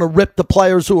this. Don't want to rip the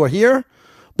players who are here,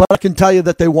 but I can tell you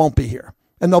that they won't be here.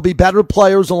 And there'll be better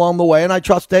players along the way, and I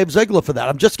trust Dave Ziegler for that.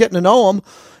 I'm just getting to know him,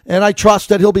 and I trust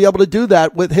that he'll be able to do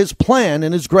that with his plan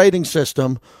and his grading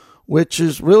system, which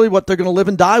is really what they're going to live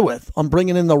and die with, on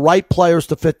bringing in the right players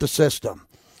to fit the system.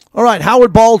 All right,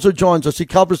 Howard Balzer joins us. He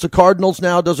covers the Cardinals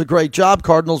now, does a great job.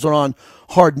 Cardinals are on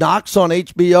Hard Knocks on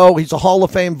HBO. He's a Hall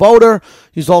of Fame voter.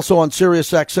 He's also on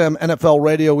Sirius XM NFL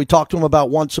Radio. We talk to him about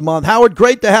once a month. Howard,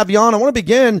 great to have you on. I want to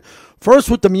begin first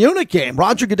with the Munich game.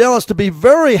 Roger Goodell has to be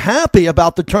very happy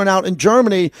about the turnout in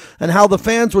Germany and how the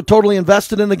fans were totally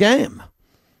invested in the game.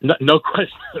 No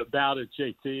question about it,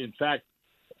 JT. In fact,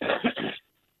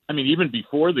 I mean, even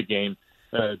before the game,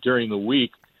 during the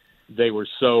week, they were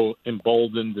so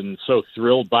emboldened and so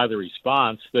thrilled by the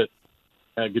response that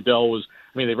Goodell was,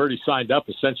 I mean, they've already signed up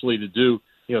essentially to do,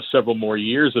 several more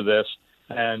years of this.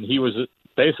 And he was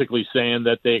basically saying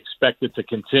that they expect it to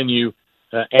continue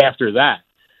after that.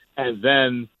 And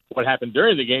then what happened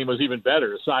during the game was even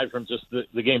better, aside from just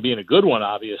the game being a good one,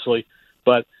 obviously.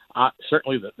 But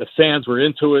certainly the fans were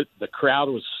into it. The crowd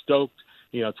was stoked.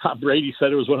 Tom Brady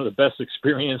said it was one of the best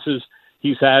experiences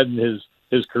he's had in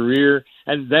his career.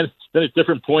 And then at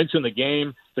different points in the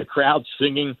game, the crowd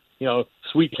singing,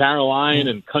 Sweet Caroline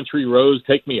and Country Roads,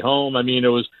 Take Me Home. I mean, it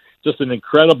was just an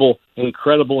incredible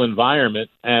environment.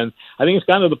 And I think it's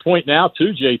gotten to the point now,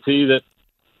 too, JT, that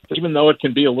even though it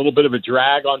can be a little bit of a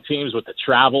drag on teams with the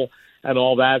travel and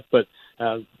all that, but,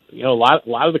 a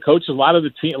lot of the coaches, a lot of the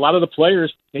team, a lot of the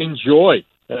players enjoy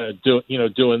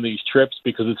doing these trips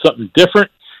because it's something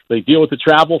different. They deal with the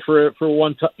travel for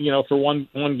one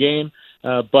game.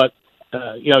 But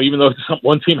even though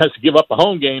one team has to give up a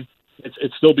home game,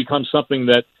 it still becomes something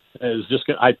that is just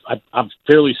I'm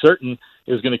fairly certain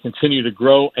is going to continue to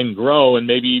grow, and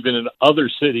maybe even in other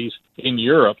cities in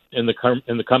Europe in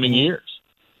the coming years.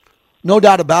 No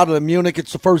doubt about it. In Munich,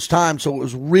 it's the first time, so it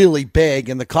was really big,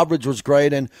 and the coverage was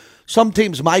great. And some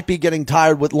teams might be getting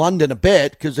tired with London a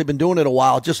bit because they've been doing it a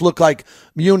while. It just looked like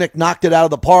Munich knocked it out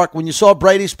of the park. When you saw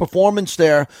Brady's performance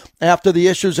there after the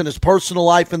issues in his personal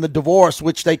life and the divorce,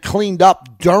 which they cleaned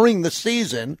up during the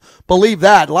season, believe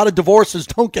that. A lot of divorces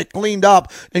don't get cleaned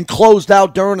up and closed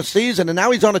out during the season. And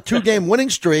now he's on a 2-game winning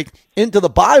streak into the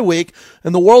bye week,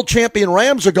 and the world champion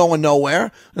Rams are going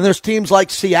nowhere. And there's teams like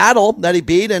Seattle that he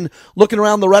beat, and looking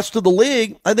around the rest of the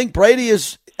league, I think Brady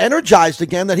is energized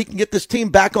again that he can get this team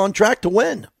back on track to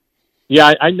win.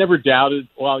 Yeah, I never doubted.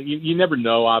 Well, you never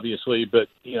know, obviously, but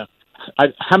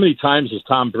how many times has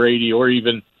Tom Brady, or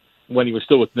even when he was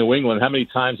still with New England, how many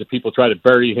times have people tried to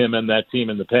bury him and that team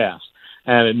in the past?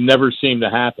 And it never seemed to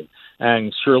happen.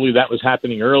 And surely that was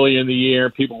happening early in the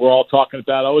year. People were all talking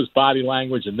about, his body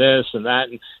language and this and that.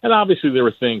 And obviously there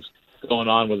were things going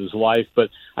on with his life.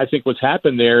 But I think what's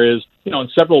happened there is, on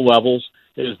several levels,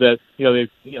 is that, it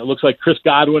looks like Chris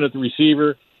Godwin at the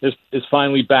receiver is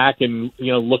finally back and,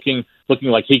 looking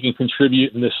like he can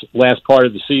contribute in this last part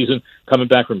of the season, coming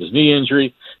back from his knee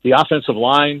injury. The offensive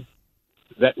line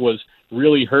that was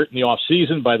really hurt in the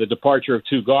offseason by the departure of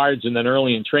 2 guards and then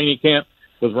early in training camp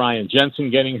with Ryan Jensen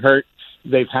getting hurt.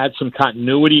 They've had some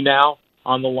continuity now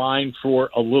on the line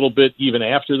for a little bit, even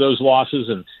after those losses,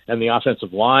 and the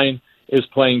offensive line is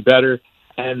playing better.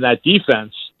 And that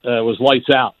defense was lights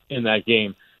out in that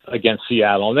game against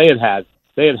Seattle, and they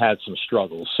had had some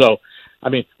struggles. So, I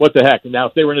mean, what the heck? Now,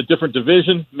 if they were in a different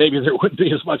division, maybe there wouldn't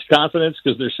be as much confidence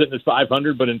because they're sitting at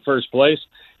 500 but in first place.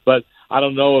 But I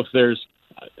don't know if there's,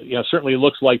 certainly it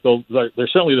looks like they're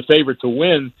certainly the favorite to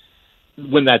win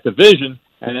that division.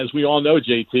 And as we all know,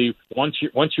 JT, once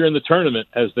you're in the tournament,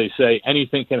 as they say,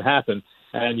 anything can happen,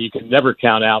 and you can never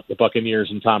count out the Buccaneers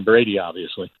and Tom Brady,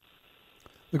 obviously.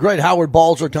 The great Howard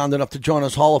Balzer, kind enough to join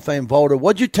us, Hall of Fame voter.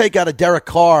 What'd you take out of Derek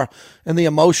Carr and the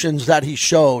emotions that he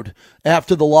showed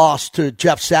after the loss to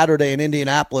Jeff Saturday in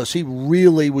Indianapolis? He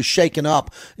really was shaken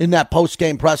up in that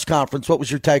post-game press conference. What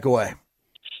was your takeaway?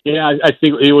 Yeah, I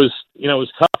think it was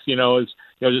tough.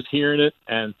 Just hearing it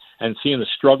and seeing the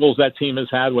struggles that team has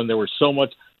had when there was so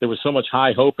much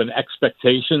high hope and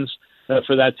expectations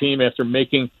for that team after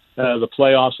making the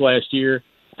playoffs last year.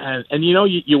 And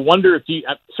you wonder if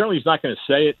certainly he's not going to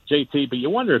say it, JT, but you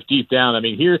wonder if deep down, I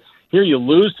mean, here you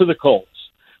lose to the Colts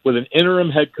with an interim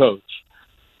head coach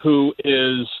who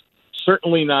is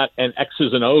certainly not an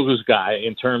X's and O's guy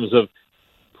in terms of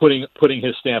putting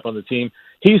his stamp on the team.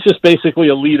 He's just basically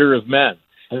a leader of men.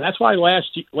 And that's why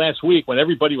last week, when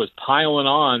everybody was piling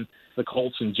on the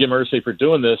Colts and Jim Irsay for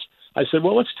doing this, I said,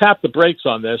 well, let's tap the brakes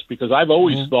on this, because I've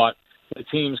always thought that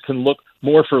teams can look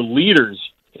more for leaders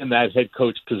in that head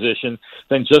coach position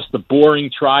than just the boring,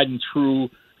 tried and true,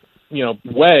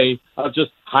 way of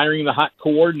just hiring the hot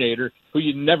coordinator who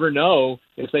you never know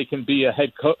if they can be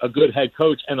a good head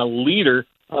coach and a leader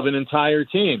of an entire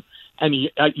team. And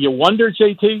you wonder,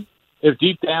 JT, if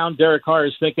deep down Derek Carr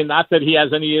is thinking, not that he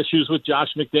has any issues with Josh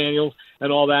McDaniels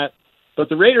and all that, but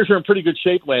the Raiders are in pretty good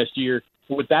shape last year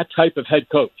with that type of head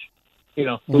coach,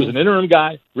 who was an interim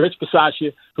guy, Rich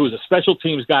Bisaccia, who was a special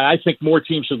teams guy. I think more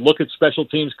teams should look at special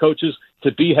teams coaches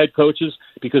to be head coaches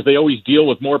because they always deal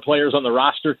with more players on the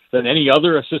roster than any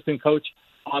other assistant coach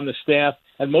on the staff.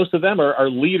 And most of them are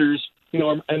leaders,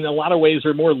 and in a lot of ways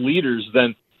are more leaders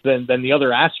than the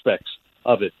other aspects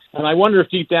of it. And I wonder if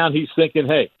deep down he's thinking,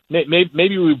 hey,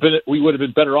 maybe we would have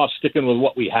been better off sticking with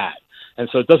what we had. And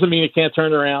so it doesn't mean it can't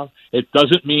turn around. It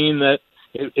doesn't mean that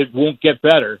it won't get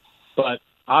better. But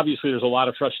obviously there's a lot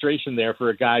of frustration there for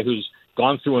a guy who's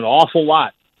gone through an awful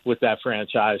lot with that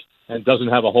franchise and doesn't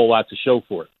have a whole lot to show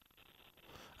for it.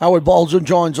 Howard Balzer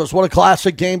joins us. What a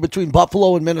classic game between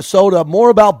Buffalo and Minnesota. More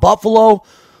about Buffalo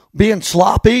being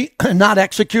sloppy and not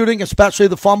executing, especially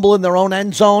the fumble in their own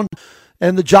end zone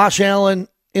and the Josh Allen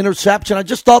interception. I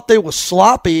just thought they were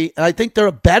sloppy, and I think they're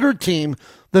a better team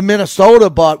than Minnesota,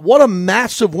 but what a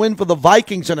massive win for the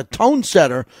Vikings and a tone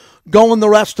setter going the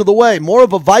rest of the way. More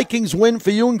of a Vikings win for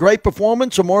you and great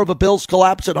performance, or more of a Bills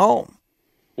collapse at home?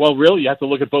 Well, really, you have to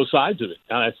look at both sides of it,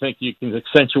 and I think you can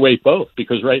accentuate both,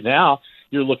 because right now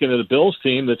you're looking at a Bills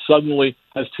team that suddenly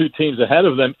has 2 teams ahead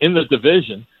of them in the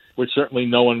division, which certainly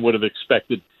no one would have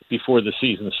expected before the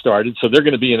season started. So they're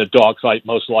going to be in a dogfight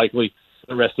most likely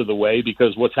the rest of the way,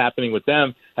 because what's happening with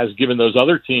them has given those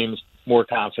other teams more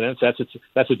confidence.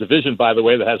 That's a division, by the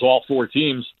way, that has all 4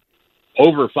 teams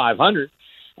over 500.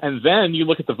 And then you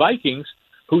look at the Vikings,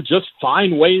 who just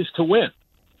find ways to win.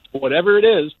 Whatever it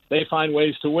is, they find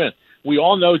ways to win. We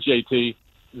all know, JT,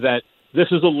 that this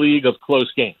is a league of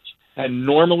close games. And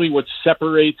normally what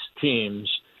separates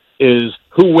teams is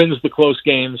who wins the close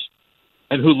games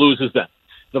and who loses them.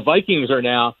 The Vikings are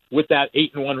now, with that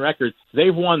 8-1 record,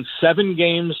 they've won 7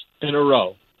 games in a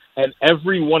row, and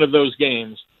every one of those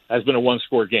games has been a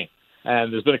one-score game.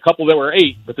 And there's been a couple that were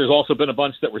 8, but there's also been a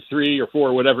bunch that were 3 or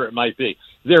 4, whatever it might be.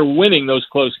 They're winning those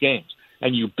close games,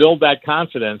 and you build that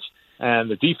confidence,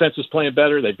 and the defense is playing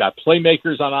better. They've got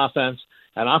playmakers on offense,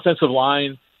 an offensive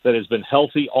line that has been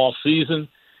healthy all season.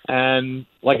 And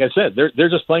like I said, they're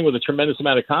just playing with a tremendous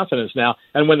amount of confidence now.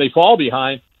 And when they fall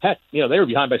behind, heck, they were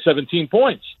behind by 17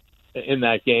 points in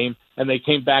that game, and they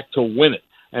came back to win it.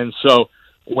 And so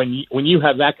when you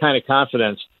have that kind of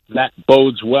confidence, that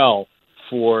bodes well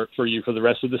for you for the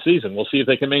rest of the season. We'll see if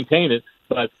they can maintain it,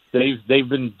 but they've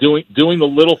been doing the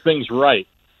little things right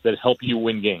that help you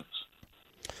win games.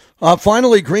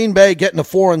 Finally, Green Bay getting to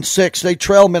 4-6. They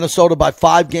trail Minnesota by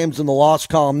 5 games in the loss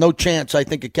column. No chance, I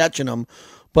think, of catching them.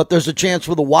 But there's a chance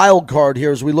for the wild card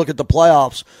here as we look at the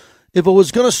playoffs. If it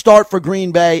was going to start for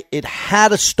Green Bay, it had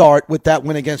to start with that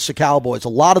win against the Cowboys. A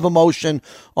lot of emotion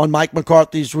on Mike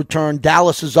McCarthy's return.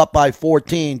 Dallas is up by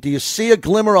 14. Do you see a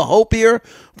glimmer of hope here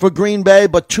for Green Bay?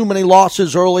 But too many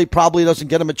losses early probably doesn't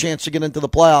get them a chance to get into the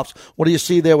playoffs. What do you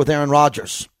see there with Aaron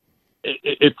Rodgers?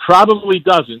 It probably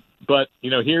doesn't. But,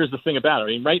 here's the thing about it. I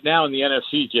mean, right now in the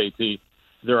NFC, JT,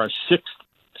 there are six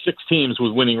teams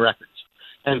with winning records.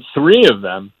 And 3 of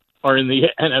them are in the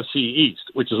NFC East,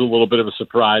 which is a little bit of a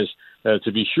surprise,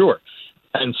 to be sure.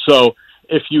 And so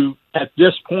if you, at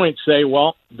this point, say,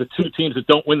 well, the 2 teams that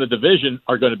don't win the division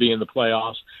are going to be in the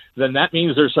playoffs, then that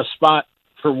means there's a spot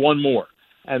for one more.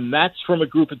 And that's from a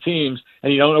group of teams,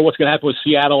 and you don't know what's going to happen with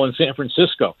Seattle and San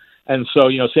Francisco. And so,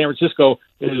 San Francisco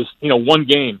is, 1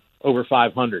 game over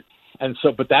 500. And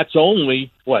so, but that's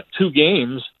only, 2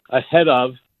 games ahead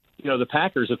of, the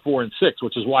Packers at 4-6,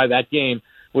 which is why that game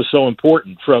was so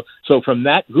important. So from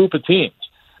that group of teams,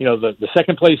 the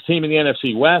second place team in the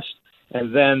NFC West,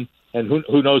 and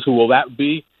who knows who will that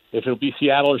be? If it'll be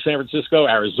Seattle or San Francisco.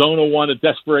 Arizona won a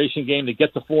desperation game to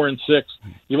get to 4-6.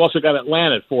 You've also got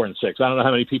Atlanta at 4-6. I don't know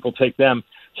how many people take them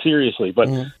seriously, but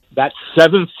that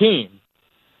 7th team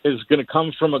is going to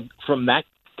come from that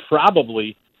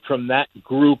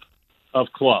group of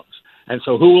clubs. And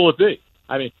so who will it be?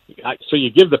 I mean, so you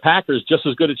give the Packers just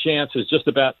as good a chance as just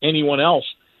about anyone else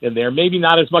in there. Maybe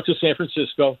not as much as San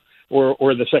Francisco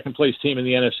or the second place team in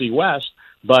the NFC West,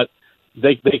 but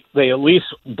they at least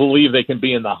believe they can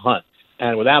be in the hunt.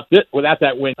 And without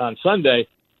that win on Sunday,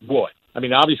 boy, I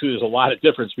mean, obviously there's a lot of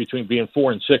difference between being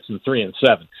 4-6 and 3-7.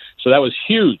 So that was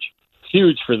huge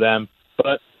for them.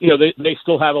 But they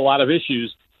still have a lot of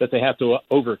issues that they have to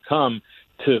overcome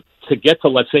to get to,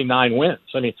 let's say, 9 wins.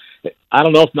 I mean, I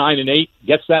don't know if 9-8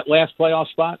 gets that last playoff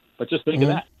spot, but just think of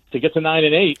that. To get to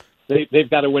 9-8, they've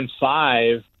got to win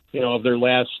 5, of their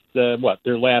last 7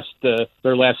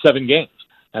 games,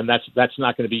 and that's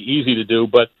not going to be easy to do.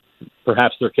 But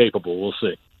perhaps they're capable. We'll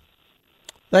see.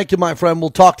 Thank you, my friend. We'll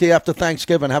talk to you after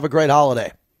Thanksgiving. Have a great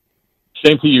holiday.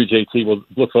 Same to you, JT. We'll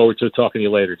look forward to talking to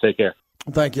you later. Take care.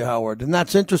 Thank you, Howard. And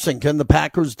that's interesting. Can the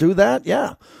Packers do that?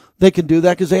 Yeah, they can do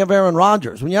that because they have Aaron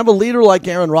Rodgers. When you have a leader like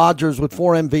Aaron Rodgers with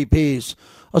 4 MVPs,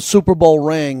 a Super Bowl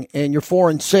ring, and you're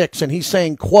 4-6, and he's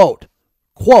saying, quote,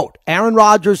 Aaron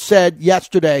Rodgers said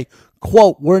yesterday,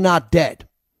 quote, we're not dead.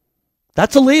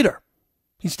 That's a leader.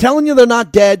 He's telling you they're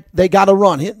not dead. They got to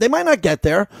run. They might not get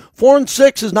there.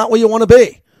 4-6 is not where you want to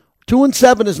be.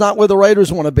 2-7 is not where the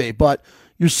Raiders want to be. But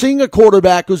you're seeing a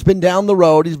quarterback who's been down the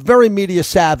road. He's very media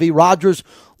savvy. Rodgers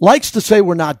likes to say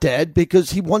we're not dead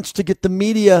because he wants to get the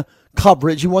media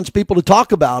coverage. He wants people to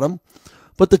talk about him.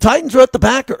 But the Titans are at the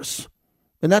Packers.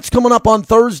 And that's coming up on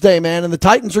Thursday, man. And the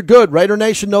Titans are good. Raider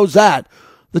Nation knows that.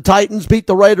 The Titans beat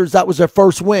the Raiders. That was their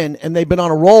first win. And they've been on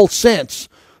a roll since.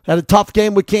 Had a tough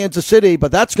game with Kansas City,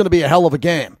 but that's going to be a hell of a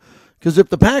game. Because if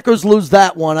the Packers lose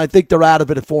that one, I think they're out of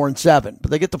it at 4-7.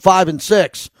 But they get to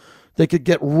 5-6, they could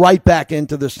get right back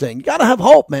into this thing. You got to have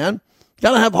hope, man. You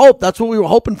got to have hope. That's what we were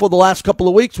hoping for the last couple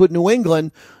of weeks with New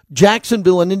England,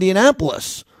 Jacksonville, and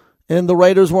Indianapolis. And the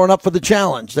Raiders weren't up for the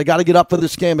challenge. They got to get up for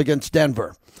this game against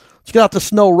Denver. Let's get out to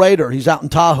Snow Raider. He's out in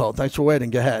Tahoe. Thanks for waiting.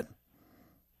 Go ahead.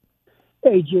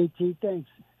 Hey, JT, thanks.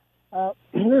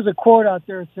 There's a quote out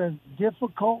there that says,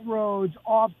 difficult roads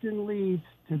often leads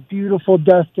to beautiful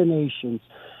destinations.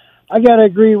 I got to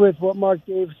agree with what Mark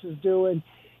Davis is doing.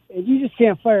 And you just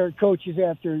can't fire coaches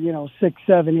after, 6,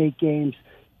 7, 8 games.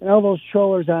 And all those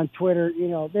trollers on Twitter,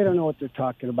 they don't know what they're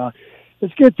talking about.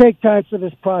 It's going to take time for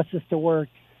this process to work.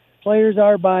 Players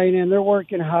are buying in. They're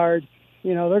working hard.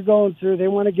 They're going through. They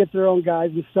want to get their own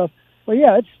guys and stuff. But,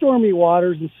 yeah, it's stormy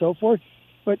waters and so forth.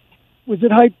 But was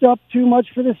it hyped up too much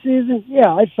for the season?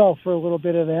 Yeah, I fell for a little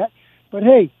bit of that. But,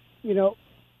 hey,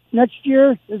 next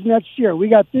year is next year. We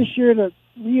got this year to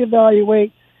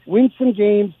reevaluate, win some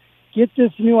games, get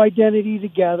this new identity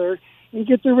together, and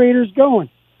get the Raiders going.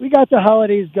 We got the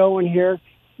holidays going here.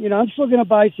 I'm still going to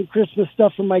buy some Christmas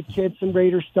stuff for my kids, some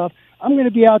Raider stuff. I'm going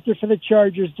to be out there for the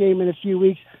Chargers game in a few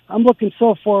weeks. I'm looking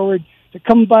so forward to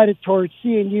coming by the torch,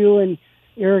 seeing you and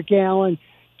Eric Allen,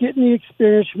 getting the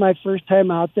experience for my first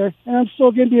time out there. And I'm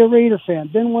still going to be a Raider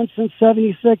fan. Been one since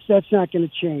 76. That's not going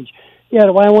to change. Yeah,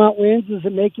 do I want wins? Does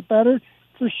it make it better?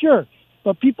 For sure.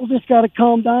 But people just got to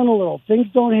calm down a little. Things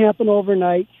don't happen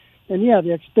overnight. And, yeah,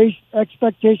 the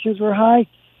expectations were high,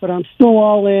 but I'm still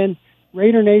all in.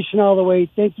 Raider Nation all the way.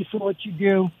 Thank you for what you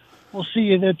do. we'll see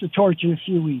you at the Torch in a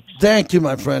few weeks. Thank you,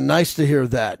 my friend. Nice to hear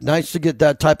that. Nice to get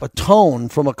that type of tone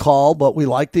from a call, but we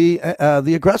like the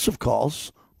aggressive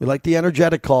calls. We like the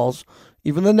energetic calls,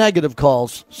 even the negative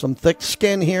calls. Some thick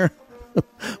skin here.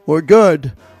 We're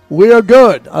good. We are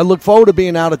good. I look forward to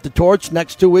being out at the Torch.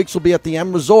 Next 2 weeks will be at the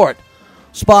M Resort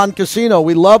Spa and Casino.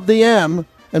 We love the M.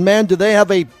 And, man, do they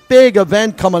have a big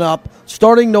event coming up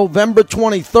starting November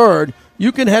 23rd.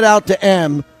 You can head out to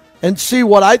M and see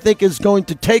what I think is going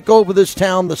to take over this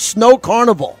town, the Snow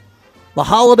Carnival, the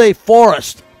Holiday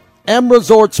Forest, M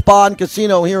Resort Spa and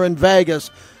Casino here in Vegas.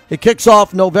 It kicks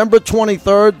off November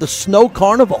 23rd, the Snow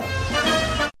Carnival.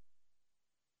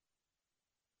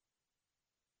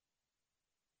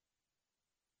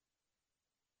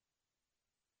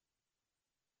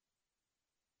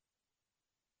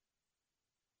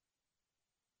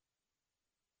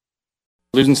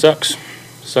 Losing sucks.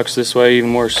 Sucks this way,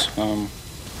 even worse.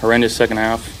 Horrendous second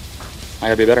half. I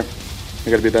gotta be better.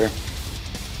 We gotta be better.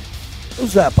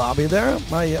 Who's that, Bobby, there?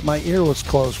 My ear was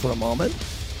closed for a moment.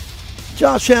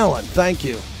 Josh Allen, thank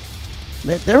you.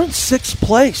 They're in sixth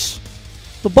place.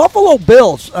 The Buffalo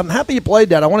Bills, I'm happy you played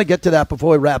that. I want to get to that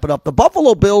before we wrap it up. The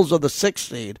Buffalo Bills are the sixth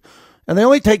seed, and they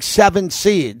only take 7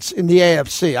 seeds in the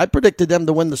AFC. I predicted them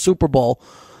to win the Super Bowl,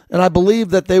 and I believe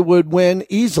that they would win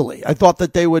easily. I thought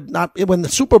that they would not win the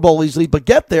Super Bowl easily, but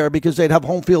get there because they'd have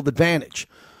home field advantage.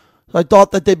 I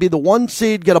thought that they'd be the 1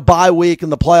 seed, get a bye week,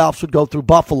 and the playoffs would go through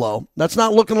Buffalo. That's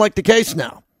not looking like the case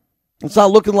now. It's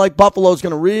not looking like Buffalo's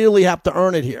going to really have to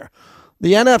earn it here.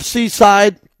 The NFC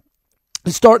side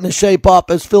is starting to shape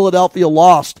up as Philadelphia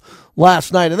lost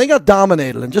last night, and they got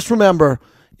dominated. And just remember,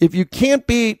 if you can't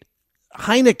beat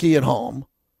Heineke at home,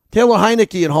 Taylor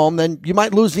Heineke at home, then you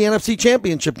might lose the NFC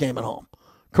Championship game at home.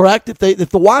 Correct? If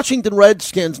the Washington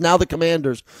Redskins, now the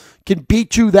Commanders, can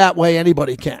beat you that way,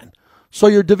 anybody can. So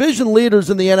your division leaders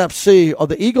in the NFC are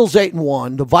the Eagles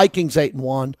 8-1, the Vikings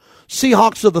 8-1,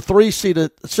 Seahawks are the 3 seed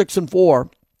at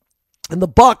 6-4, and the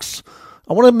Bucs.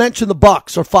 I want to mention the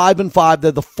Bucs are 5-5.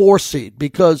 They're the 4 seed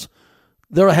because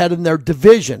they're ahead in their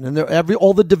division, and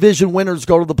all the division winners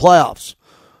go to the playoffs.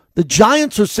 The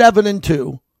Giants are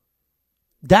 7-2.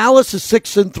 Dallas is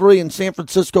 6-3, and San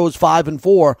Francisco is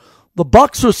 5-4. The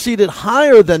Bucs are seated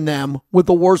higher than them with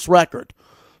the worst record.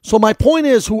 So my point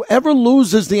is, whoever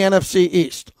loses the NFC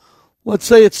East, let's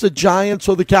say it's the Giants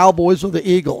or the Cowboys or the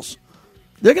Eagles,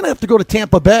 they're going to have to go to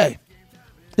Tampa Bay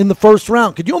in the first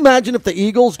round. Could you imagine if the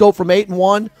Eagles go from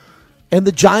 8-1 and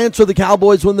the Giants or the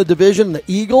Cowboys win the division and the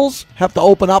Eagles have to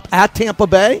open up at Tampa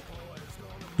Bay?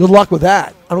 Good luck with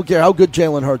that. I don't care how good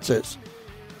Jalen Hurts is.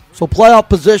 So playoff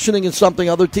positioning is something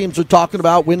other teams are talking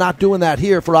about. We're not doing that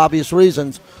here for obvious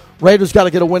reasons. Raiders got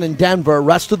to get a win in Denver.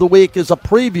 Rest of the week is a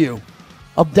preview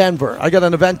of Denver. I got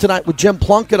an event tonight with Jim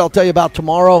Plunkett I'll tell you about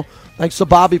tomorrow. Thanks to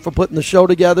Bobby for putting the show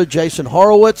together. Jason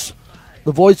Horowitz,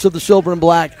 the voice of the Silver and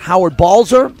Black. Howard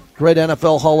Balzer, great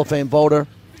NFL Hall of Fame voter.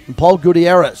 And Paul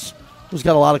Gutierrez, who's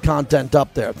got a lot of content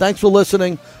up there. Thanks for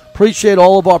listening. Appreciate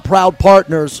all of our proud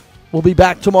partners. We'll be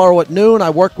back tomorrow at noon. I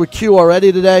worked with Q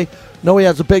already today. Know he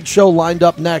has a big show lined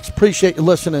up next. Appreciate you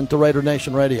listening to Raider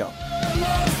Nation Radio.